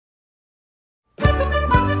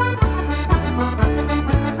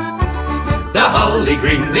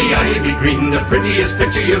green, the ivy green, the prettiest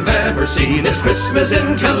picture you've ever seen. It's Christmas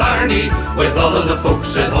in Killarney with all of the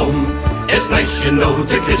folks at home. It's nice, you know,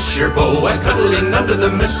 to kiss your beau and cuddling under the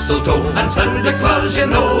mistletoe. And Santa Claus, you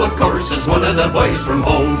know, of course, is one of the boys from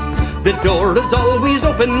home. The door is always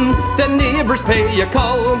open, the neighbours pay a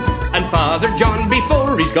call, and Father John,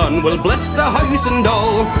 before he's gone, will bless the house and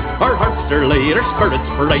all. Our hearts are light, our spirits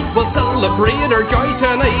bright, we'll celebrate our joy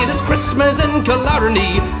tonight. It's Christmas in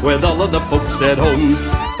Killarney with all of the folks at home.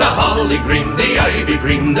 The holly green, the ivy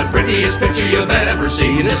green, the prettiest picture you've ever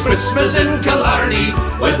seen. It's Christmas in Killarney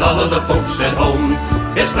with all of the folks at home.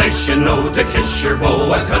 It's nice, you know, to kiss your beau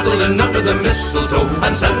while cuddling under the mistletoe.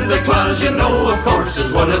 And Santa Claus, you know, of course,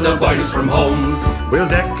 is one of the boys from home. We'll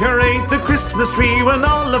decorate the Christmas tree when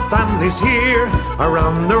all the family's here.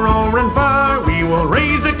 Around the roaring fire we will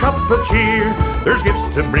raise a cup of cheer. There's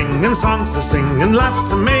gifts to bring and songs to sing and laughs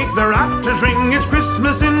to make the rafters ring. It's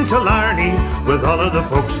Christmas in Killarney with all of the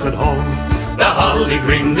folks at home. The holly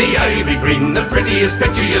green, the ivy green, the prettiest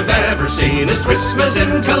picture you've ever seen. It's Christmas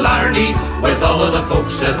in Killarney with all of the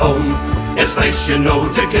folks at home. It's nice, you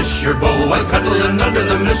know, to kiss your beau while cuddling under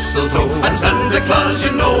the mistletoe. And Santa Claus,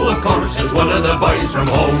 you know, of course, is one of the boys from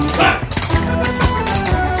home.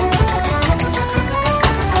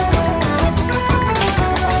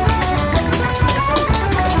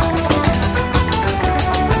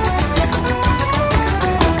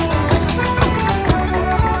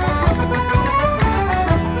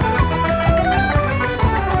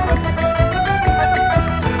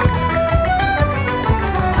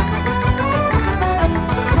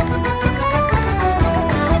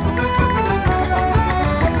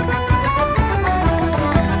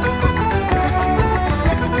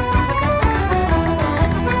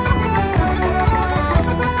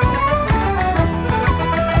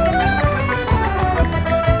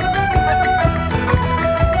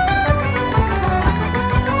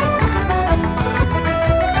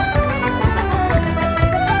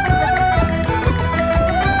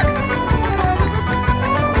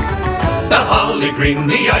 The holly green,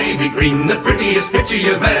 the ivy green, the prettiest picture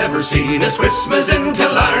you've ever seen. It's Christmas in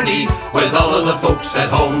Killarney with all of the folks at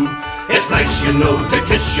home. It's nice, you know, to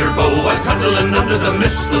kiss your beau while cuddling under the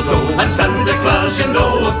mistletoe. And Santa Claus, you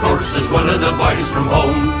know, of course, is one of the boys from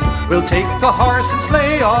home. We'll take the horse and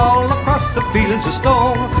sleigh all across the fields of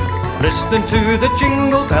snow, listening to the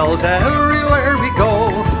jingle bells everywhere we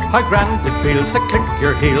go. How grand it feels to click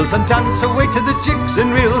your heels and dance away to the jigs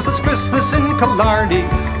and reels. It's Christmas in Killarney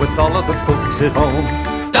with all of the folks at home.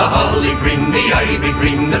 The holly green, the ivy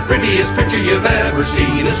green, the prettiest picture you've ever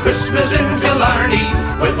seen. It's Christmas in Killarney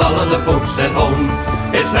with all of the folks at home.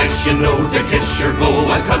 It's nice, you know, to kiss your beau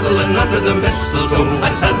while cuddling under the mistletoe.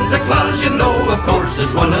 And Santa Claus, you know, of course,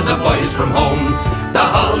 is one of the boys from home. The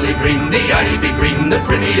holly green, the ivy green, the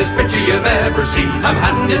prettiest picture you've ever seen. I'm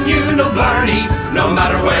handing you no blarney, no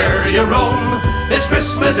matter where you roam. It's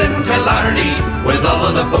Christmas in Killarney with all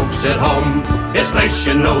of the folks at home. It's nice,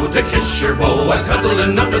 you know, to kiss your beau while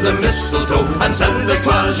cuddling under the mistletoe. And Santa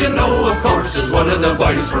Claus, you know, of course, is one of the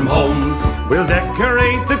boys from home. We'll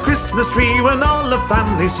decorate the Christmas tree when all the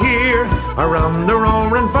family's here. Around the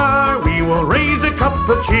roaring fire we will raise a cup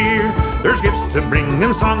of cheer. There's gifts to bring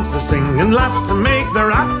and songs to sing and laughs to make the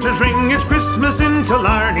rafters ring. It's Christmas in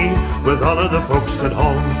Killarney with all of the folks at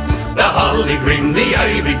home. The holly green, the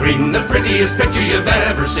ivy green, the prettiest picture you've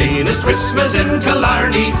ever seen. It's Christmas in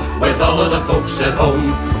Killarney with all of the folks at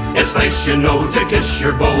home. It's nice, you know, to kiss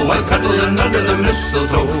your beau while cuddling under the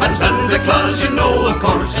mistletoe. And Santa Claus, you know, of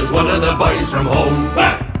course, is one of the boys from home.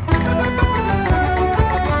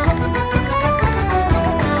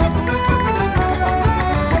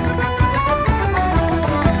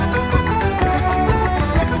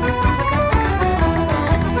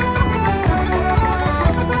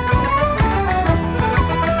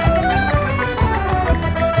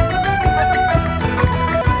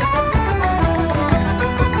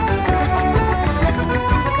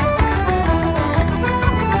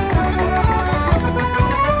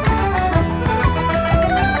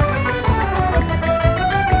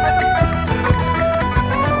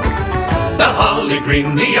 The holly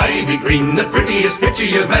green, the ivy green, the prettiest picture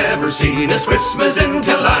you've ever seen. It's Christmas in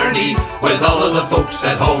Killarney with all of the folks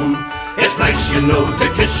at home. It's nice, you know,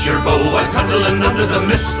 to kiss your beau while cuddling under the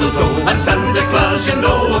mistletoe. And Santa Claus, you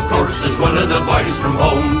know, of course, is one of the boys from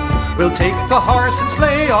home. We'll take the horse and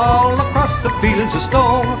sleigh all across the fields of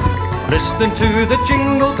snow, listening to the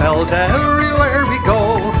jingle bells everywhere we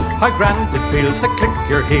go. How grand it feels to click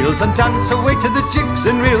your heels and dance away to the jigs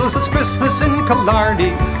and reels. It's Christmas in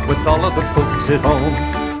Killarney with all of the folks at home.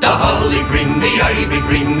 The holly green, the ivy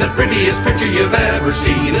green, the prettiest picture you've ever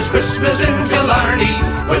seen is Christmas in Killarney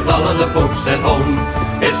with all of the folks at home.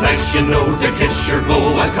 It's nice, you know, to kiss your beau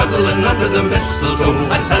while cuddling under the mistletoe.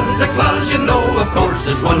 And Santa Claus, you know, of course,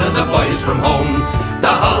 is one of the boys from home. The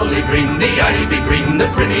holly green, the ivy green, the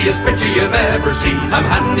prettiest picture you've ever seen. I'm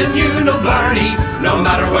handing you no blarney, no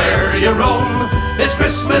matter where you roam. It's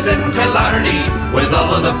Christmas in Killarney with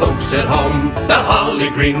all of the folks at home. The holly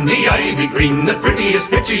green, the ivy green, the prettiest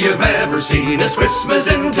picture you've ever seen is Christmas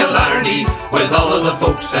in Killarney with all of the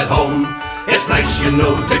folks at home. It's nice, you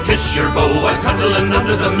know, to kiss your beau while cuddling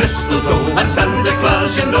under the mistletoe. And Santa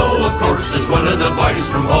Claus, you know, of course, is one of the boys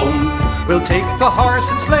from home. We'll take the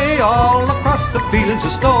horse and sleigh all across the fields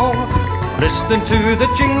of snow, listening to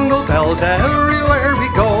the jingle bells everywhere we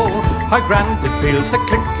go. How grand it feels to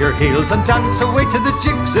click your heels and dance away to the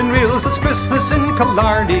jigs and reels. It's Christmas in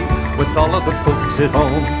Killarney with all of the folks at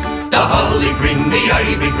home. The holly green, the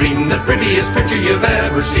ivy green, the prettiest picture you've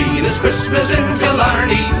ever seen is Christmas in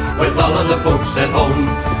Killarney with all of the folks at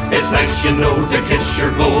home. It's nice, you know, to kiss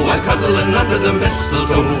your beau while cuddling under the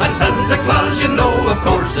mistletoe. And Santa Claus, you know, of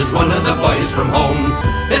course, is one of the boys from home.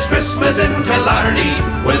 It's Christmas in Killarney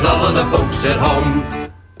with all of the folks at home.